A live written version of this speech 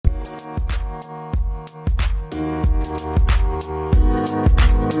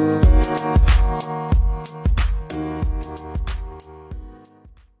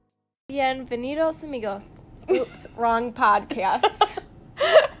Bienvenidos amigos. Oops, wrong podcast.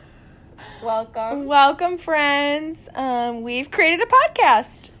 Welcome. Welcome, friends. We've created a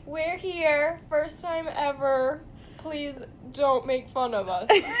podcast. We're here. First time ever. Please don't make fun of us.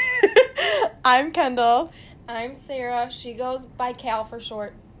 I'm Kendall. I'm Sarah. She goes by Cal for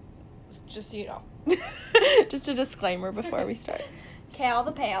short. Just so you know. Just a disclaimer before we start. Cal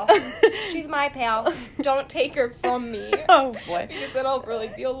the pal. She's my pal. Don't take her from me. Oh, boy. Because then I'll really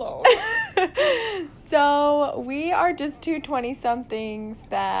be alone. So, we are just two 20-somethings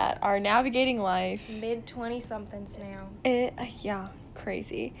that are navigating life. Mid-20-somethings now. Yeah,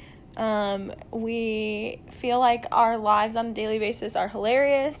 crazy. We feel like our lives on a daily basis are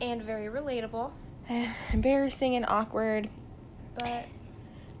hilarious. And very relatable. Embarrassing and awkward. But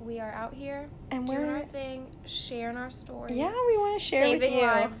we are out here and doing our thing, sharing our story. Yeah, we want to share with you. Saving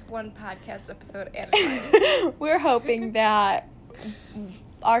lives one podcast episode at a time. We're hoping that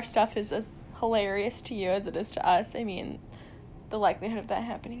our stuff is as hilarious to you as it is to us. I mean, the likelihood of that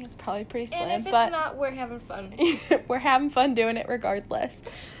happening is probably pretty slim. And if it's but not, we're having fun. We're having fun doing it regardless.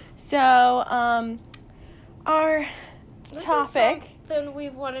 So, our topic. This is something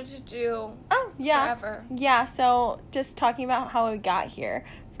we've wanted to do forever. Yeah, so just talking about how we got here,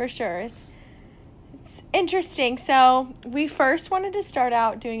 for sure. It's interesting. So, we first wanted to start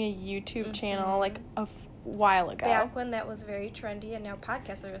out doing a YouTube channel like a while ago. Back when that was very trendy, and now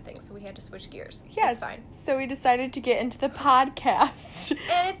podcasts are a thing, so we had to switch gears. Yes. It's fine. So we decided to get into the podcast.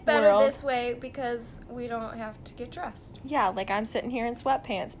 And it's better world. this way because we don't have to get dressed. Yeah, like I'm sitting here in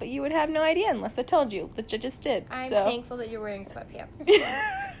sweatpants, but you would have no idea unless I told you, which I just did. I'm thankful that you're wearing sweatpants.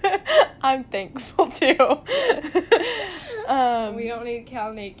 I'm thankful too. We don't need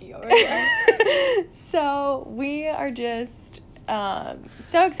Cal naked over here. So we are just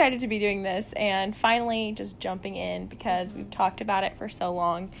so excited to be doing this and finally just jumping in because we've talked about it for so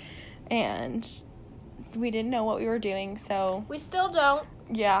long and we didn't know what we were doing, so we still don't.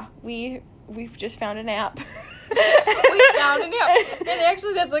 Yeah, we've just found an app. We found an app. And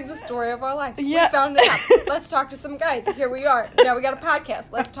actually that's like the story of our lives. Yeah. We found an app. Let's talk to some guys. Here we are. Now we got a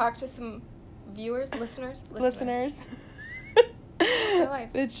podcast. Let's talk to some viewers, listeners. It's our life.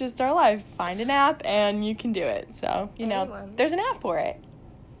 It's just our life. Find an app and you can do it. So, Anyone. there's an app for it.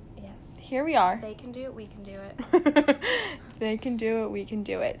 Yes. Here we are. They can do it, we can do it. They can do it, we can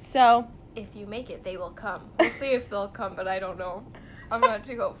do it. So, if you make it, they will come. We'll see if they'll come, but I don't know. I'm not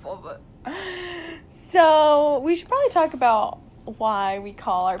too hopeful, but. So, we should probably talk about why we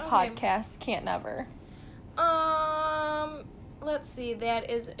call our Okay. podcast Can't Never. Let's see. That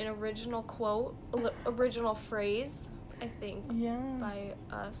is an original quote, original phrase, I think, by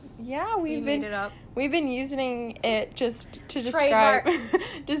us. Yeah, We made it up. We've been using it just to Trademark.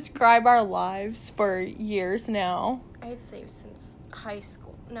 describe our lives for years now. I'd say since high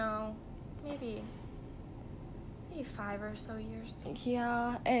school. No, maybe 5 or so years.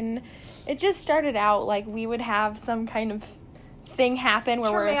 Yeah, and it just started out like we would have some kind of thing happen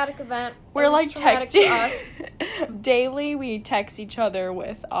where Traumatic event. we're It was like traumatic to us. texting daily. We text each other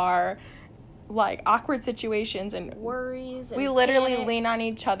with our like awkward situations and Worries. And we literally panics. lean on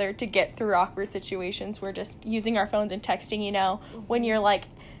each other to get through awkward situations. We're just using our phones and texting, when you're like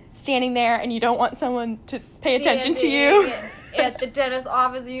standing there and you don't want someone to pay attention to you. At the dentist's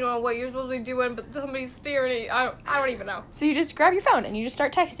office, you don't know what you're supposed to be doing, but somebody's staring at you. I don't even know. So you just grab your phone and you just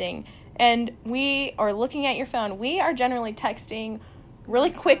start texting. And we are looking at your phone. We are generally texting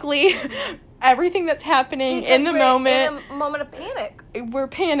really quickly everything that's happening Because in the we're moment. in a moment of panic. We're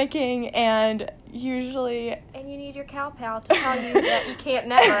panicking and usually... And you need your cow pal to tell you that you can't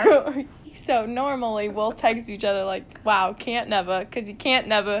never. So normally we'll text each other like, wow, can't never, because you can't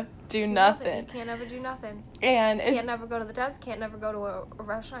never do nothing. You can't never do nothing. And Can't never go to the dentist. Can't never go to a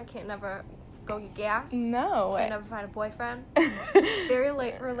restaurant. Can't never go get gas. No. Can't never find a boyfriend. Very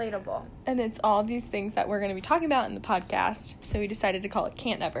relatable. And it's all these things that we're going to be talking about in the podcast. So we decided to call it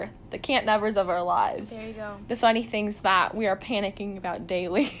Can't Never. The can't nevers of our lives. There you go. The funny things that we are panicking about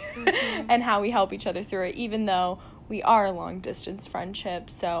daily and how we help each other through it, even though we are a long distance friendship.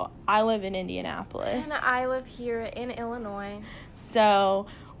 So I live in Indianapolis. And I live here in Illinois. So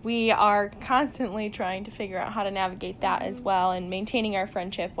we are constantly trying to figure out how to navigate that as well and maintaining our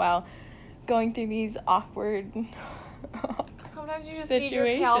friendship while going through these awkward Sometimes you just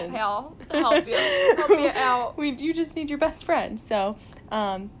situations. need your pal to help you out. You just need your best friend. So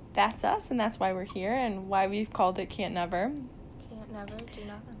that's us, and that's why we're here and why we've called it Can't Never. Can't never do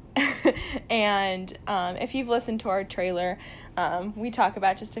nothing. And if you've listened to our trailer, we talk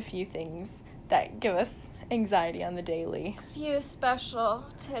about just a few things that give us anxiety on the daily. A few special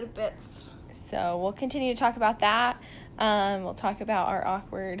tidbits. So we'll continue to talk about that. We'll talk about our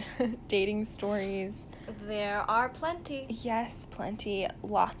awkward dating stories. There are plenty. Yes, plenty.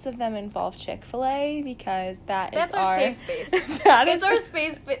 Lots of them involve Chick-fil-A because that's our safe space. It's our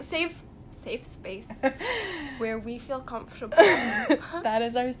safe space where we feel comfortable. That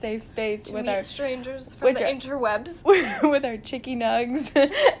is our safe space to with meet our strangers from the interwebs. With our chicky nugs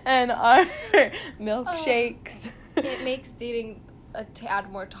and our milkshakes. It makes dating a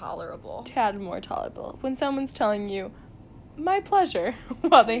tad more tolerable. When someone's telling you, my pleasure,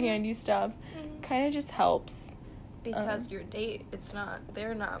 while they hand you stuff, kind of just helps. Because your date,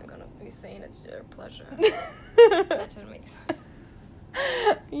 they're not going to be saying it's their pleasure. That didn't make sense.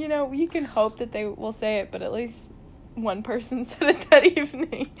 You know, you can hope that they will say it, but at least one person said it that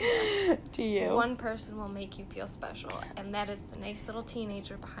evening to you. One person will make you feel special, and that is the nice little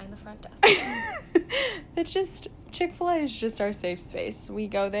teenager behind the front desk. It's just, Chick-fil-A is just our safe space. We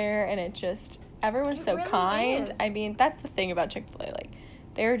go there, and everyone's so really kind. Is. I mean, that's the thing about Chick-fil-A, like,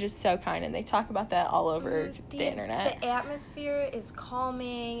 they're just so kind, and they talk about that all over the internet. The atmosphere is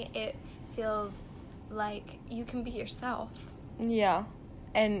calming. It feels like you can be yourself. Yeah.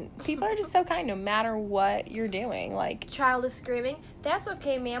 And people are just so kind no matter what you're doing. Like, child is screaming, "That's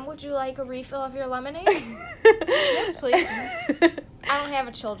okay, ma'am. Would you like a refill of your lemonade?" Yes, please. I don't have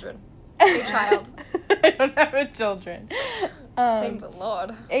a child. I don't have a children. Thank the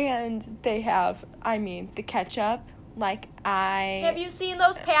Lord. And they have, the ketchup. Have you seen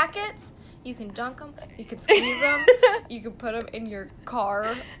those packets? You can dunk them. You can squeeze them. You can put them in your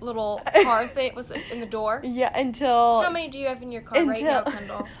little car thing. Was it in the door? Yeah, until... How many do you have in your car right now,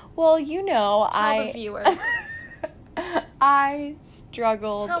 Kendall? Well, Tell the viewers. I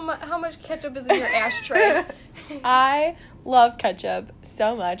struggled. How much ketchup is in your ashtray? I love ketchup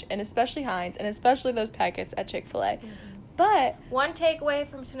so much, and especially Heinz, and especially those packets at Chick-fil-A. Mm-hmm. But... one takeaway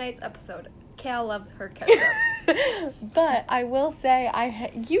from tonight's episode. Cal loves her ketchup. But I will say, I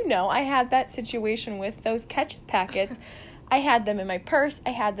had that situation with those ketchup packets. I had them in my purse.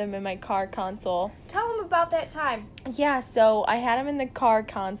 I had them in my car console. Tell them about that time. Yeah, so I had them in the car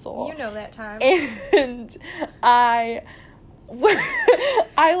console. You know that time. And I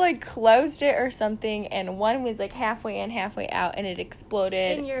closed it or something, and one was halfway in, halfway out, and it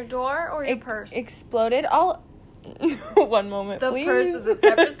exploded. In your door or your purse? Exploded all... One moment, please. The purse is a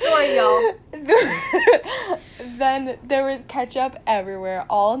separate story, y'all. Then there was ketchup everywhere,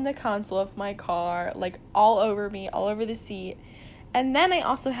 all in the console of my car, all over me, all over the seat. And then I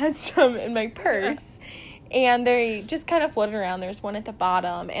also had some in my purse. And they just kind of floated around. There's one at the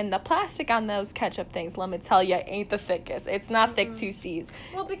bottom. And the plastic on those ketchup things, let me tell you, ain't the thickest. It's not thick 2Cs.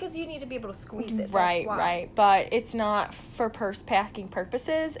 Well, because you need to be able to squeeze it. Right, right. But it's not for purse packing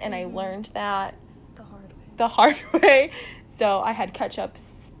purposes. And I learned that the hard way. So I had ketchup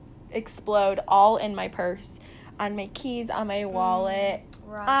explode all in my purse, on my keys, on my wallet,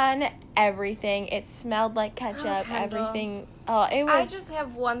 on everything. It smelled like ketchup, everything. Oh, it was... I just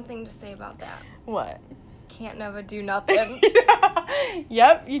have one thing to say about that. What? Can't never do nothing.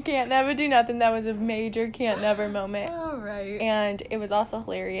 Yep, you can't never do nothing. That was a major can't never moment. All right. And it was also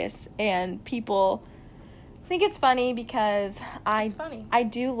hilarious. And people... I think it's funny because I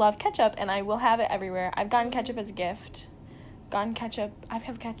do love ketchup, and I will have it everywhere. I've gotten ketchup as a gift. I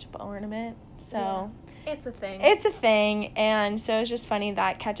have ketchup ornament, so... Yeah, it's a thing. It's a thing, and so it's just funny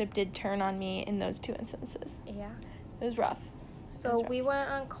that ketchup did turn on me in those two instances. Yeah. It was rough. So we went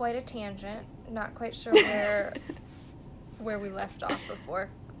on quite a tangent. Not quite sure where we left off before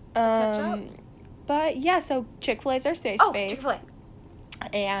the ketchup. But, yeah, so Chick-fil-A is our safe space. Chick-fil-A.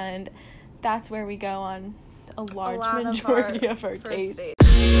 And that's where we go on a large majority of our dates.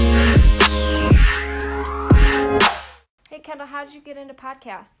 Hey, Kendall, how did you get into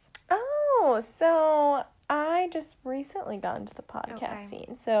podcasts? Oh, so I just recently got into the podcast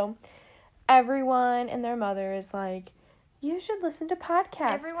scene. So everyone and their mother is like, you should listen to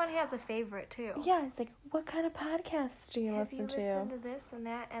podcasts. Everyone has a favorite, too. Yeah, it's like, what kind of podcasts do you listen to? Have you listened to this and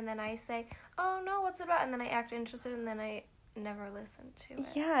that? And then I say, oh, no, what's it about? And then I act interested, and then I never listened to it.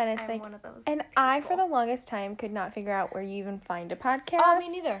 Yeah, and it's I'm one of those and people. I, for the longest time, could not figure out where you even find a podcast. Oh, me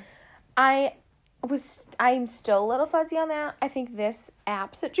neither. I'm still a little fuzzy on that. I think this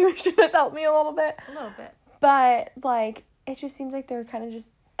app situation has helped me a little bit. A little bit. But, it just seems like they're kind of just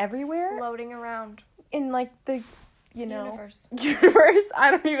everywhere. Floating around. In, the, universe.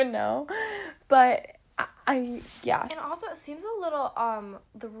 I don't even know. But... yes. And also, it seems a little,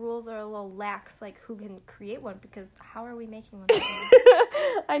 the rules are a little lax, who can create one, because how are we making one?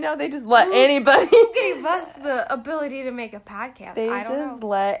 I know, they just let anybody. Who gave us the ability to make a podcast? They just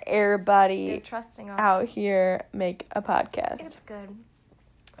let everybody They're trusting us out here make a podcast. It's good.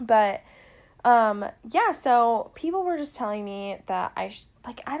 But, Yeah, so people were just telling me that I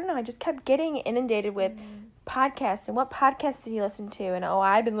don't know, I just kept getting inundated with podcasts and what podcasts did you listen to? And,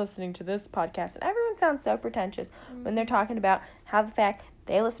 I've been listening to this podcast. And everyone sounds so pretentious when they're talking about how the fact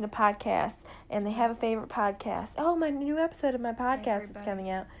they listen to podcasts and they have a favorite podcast. Oh, my new episode of my podcast is coming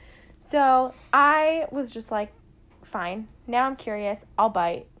out. So I was just like, fine. Now I'm curious. I'll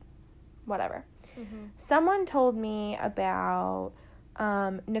bite. Whatever. Mm-hmm. Someone told me about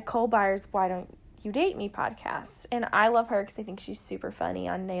Nicole Byers' Why Don't You Date Me podcast. And I love her because I think she's super funny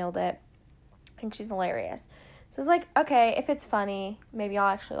on Nailed It. I think she's hilarious. So I was like, okay, if it's funny, maybe I'll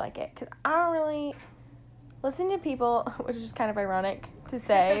actually like it. Because I don't really listen to people, which is just kind of ironic to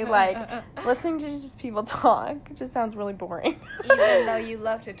say, like, listening to just people talk just sounds really boring. Even though you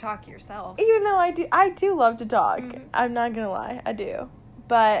love to talk yourself. Even though I do love to talk. Mm-hmm. I'm not going to lie. I do.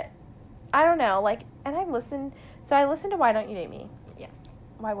 But I don't know, like, and I listened to Why Don't You Date Me? Yes.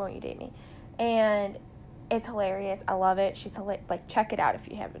 Why Won't You Date Me? And it's hilarious. I love it. She's like, check it out if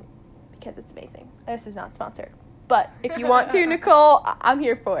you haven't, because it's amazing. This is not sponsored. But if you want to, Nicole, I'm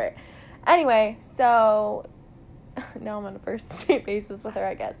here for it. Anyway, so now I'm on a first date basis with her,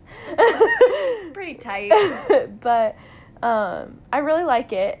 I guess. Pretty tight. But I really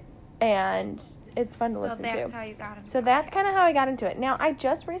like it, and it's fun to listen to. So that's how you got into it. So that's kind of how I got into it. Now, I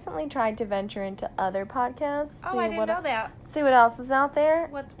just recently tried to venture into other podcasts. Oh, I didn't know that. See what else is out there.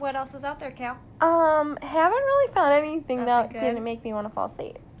 What else is out there, Cal? Haven't really found anything that didn't make me want to fall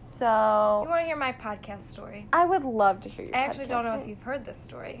asleep. So you want to hear my podcast story? I would love to hear your podcast story. I actually don't know if you've heard this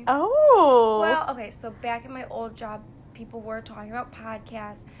story. Oh. Well, okay, so back in my old job, people were talking about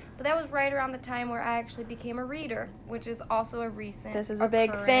podcasts, but that was right around the time where I actually became a reader, which is also a recent This is a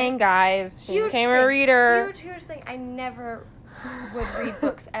big thing, guys. She became a reader. Huge thing. I never would read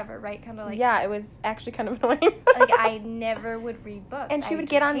books ever, right? Kind of like... Yeah, it was actually kind of annoying. Like, I never would read books. And she would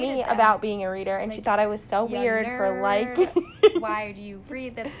get on me about being a reader, and she thought I was so weird for liking. Why do you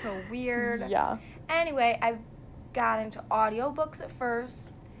read? That's so weird. Yeah. Anyway, I got into audiobooks at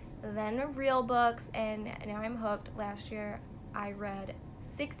first, then real books, and now I'm hooked. Last year, I read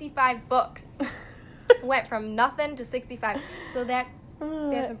 65 books. Went from nothing to 65. So that's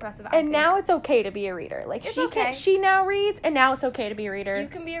impressive. And now it's okay to be a reader. Like, she now reads, and now it's okay to be a reader. You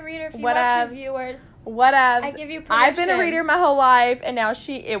can be a reader if you want to, viewers. Whatevs. I give you permission. I've been a reader my whole life, and now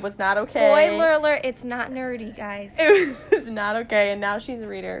it was not okay. Spoiler alert, it's not nerdy, guys. It was not okay, and now she's a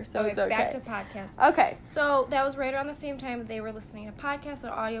reader, so it's okay. Back to podcasts. Okay. So that was right around the same time they were listening to podcasts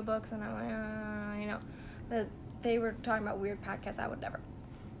or audiobooks, and I'm like, but they were talking about weird podcasts I would never.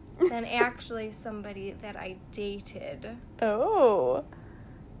 Then actually somebody that I dated. Oh.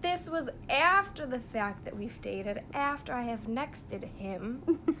 This was after the fact that we've dated, after I have nexted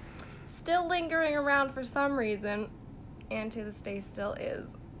him. Still lingering around for some reason, and to this day still is.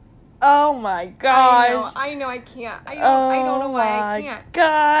 Oh my gosh. I know, I can't. I don't know why I can't.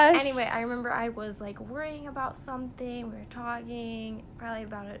 Gosh. Anyway, I remember I was like worrying about something. We were talking, probably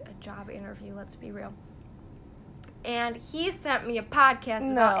about a job interview, let's be real. And he sent me a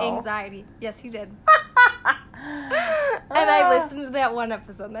podcast about anxiety. Yes, he did. And I listened to that one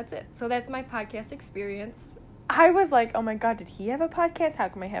episode, and that's it. So that's my podcast experience. I was like, oh my God, did he have a podcast? How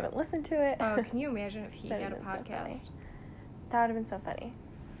come I haven't listened to it? Oh, can you imagine if he had a podcast? So that would have been so funny.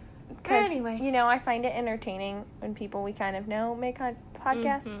 Anyway. I find it entertaining when people we kind of know make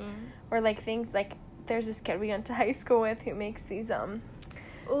podcasts. Mm-hmm. Or like things like, there's this kid we went to high school with who makes these,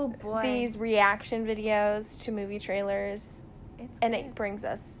 oh boy, these reaction videos to movie trailers. It brings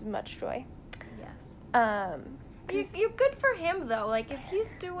us much joy. Yes. You're good for him, though. Like, if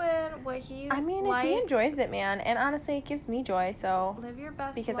he's doing what he if he enjoys it, man. And honestly, it gives me joy, so... Live your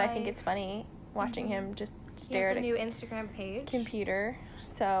best because life. I think it's funny watching him just stare at a new Instagram page. Computer.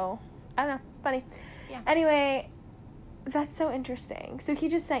 So, I don't know. Funny. Yeah. Anyway, that's so interesting. So, he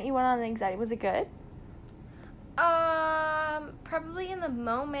just sent you one on anxiety. Was it good? Probably in the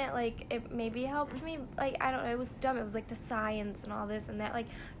moment, like, it maybe helped me, like, I don't know, it was dumb, it was, like, the science and all this and that, like,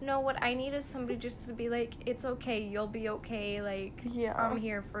 no, what I need is somebody just to be, like, it's okay, you'll be okay, like, yeah. I'm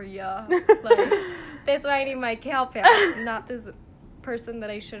here for ya, like, that's why I need my Cal Pass, not this person that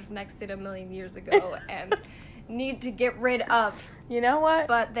I should have nexted a million years ago and need to get rid of. You know what?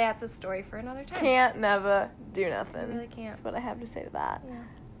 But that's a story for another time. Can't never do nothing. I really can't. That's what I have to say to that. Yeah.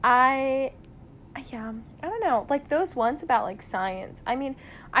 I don't know, like those ones about like science. I mean,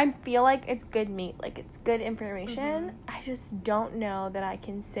 I feel like it's good meat, like it's good information. Mm-hmm. I just don't know that I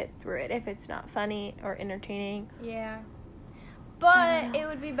can sit through it if it's not funny or entertaining. Yeah. But it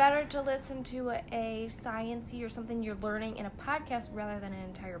would be better to listen to a science-y or something you're learning in a podcast rather than an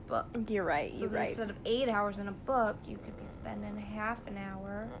entire book. You're right, So instead of 8 hours in a book, you could be spending half an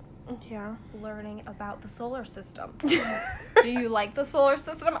hour learning about the solar system. Do you like the solar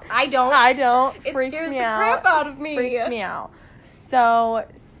system? I don't. It freaks scares me the out. crap out of me. Freaks me out. So,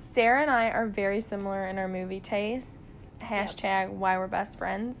 Sarah and I are very similar in our movie tastes. Hashtag why we're best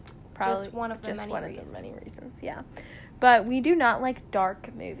friends. Probably just one of the many reasons, yeah. But we do not like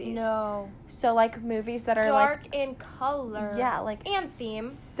dark movies. No. So, like, movies that are dark in color. Yeah, like and theme.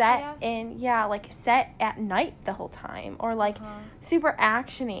 Set at night the whole time. Or, like, super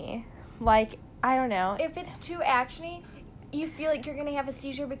actiony. Like, I don't know. If it's too actiony, you feel like you're going to have a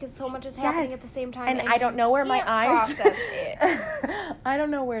seizure because so much is happening at the same time. And I don't know where my eyes... process it. I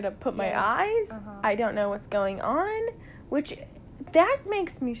don't know where to put my eyes. I don't know what's going on. Which, that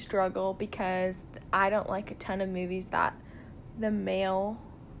makes me struggle because I don't like a ton of movies that the male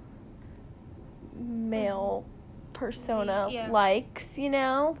persona likes, you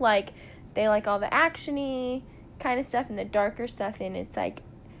know? Like, they like all the action-y kind of stuff and the darker stuff, and it's like,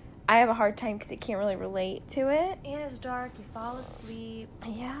 I have a hard time because I can't really relate to it. And it's dark, you fall asleep.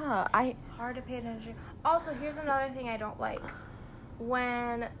 Yeah, hard to pay attention. Also, here's another thing I don't like.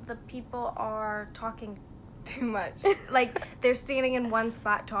 When the people are talking too much. Like, they're standing in one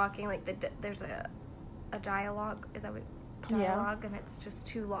spot talking, like, there's a dialogue. Is that what? Dialogue, and it's just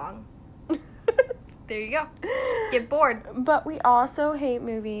too long. There you go. Get bored. But we also hate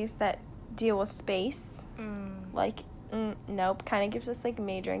movies that deal with space. Like, nope. Kind of gives us, like,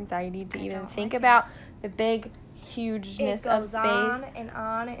 major anxiety to even think about the big hugeness of space. It goes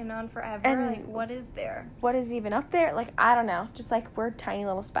on and on forever. And, like, what is there? What is even up there? Like, I don't know. Just, like, we're tiny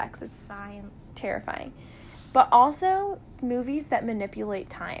little specks. It's science. Terrifying. But also, movies that manipulate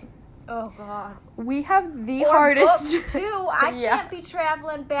time. Oh, God. We have the hardest... books, too. I can't be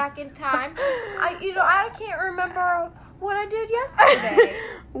traveling back in time. I can't remember what I did yesterday.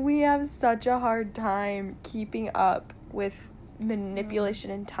 We have such a hard time keeping up with manipulation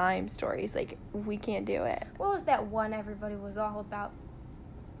and time stories. Like, we can't do it. What was that one everybody was all about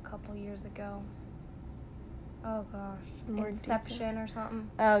a couple years ago? Oh, gosh. Inception or something?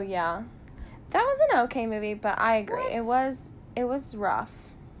 Oh, yeah. That was an okay movie, but I agree. What? It was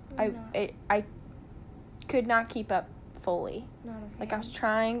rough. I could not keep up fully. Not a fan. Like, I was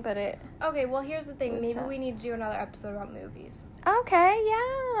trying, but it... Okay, well, here's the thing. Maybe we need to do another episode about movies. Okay,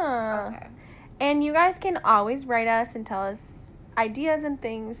 yeah. Okay. And you guys can always write us and tell us ideas and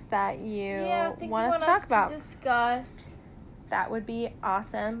things that you want us to talk about. Discuss. That would be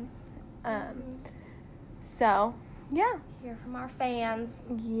awesome. So, yeah. Hear from our fans.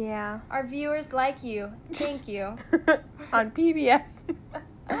 Yeah. Our viewers like you. Thank you. On PBS.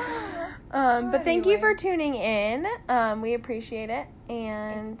 But thank you for tuning in. We appreciate it.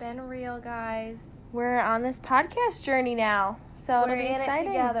 And it's been real, guys. We're on this podcast journey now. So it'll be exciting.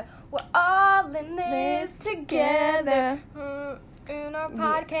 It together. We're all in this together. In our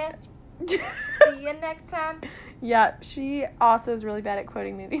podcast. See you next time. Yeah, she also is really bad at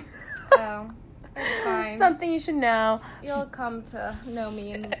quoting movies. Oh, that's fine. Something you should know. You'll come to know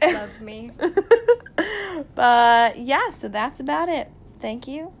me and love me. But yeah, so that's about it. Thank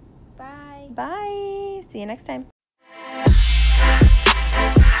you. Bye. Bye. See you next time.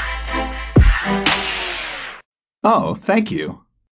 Oh, thank you.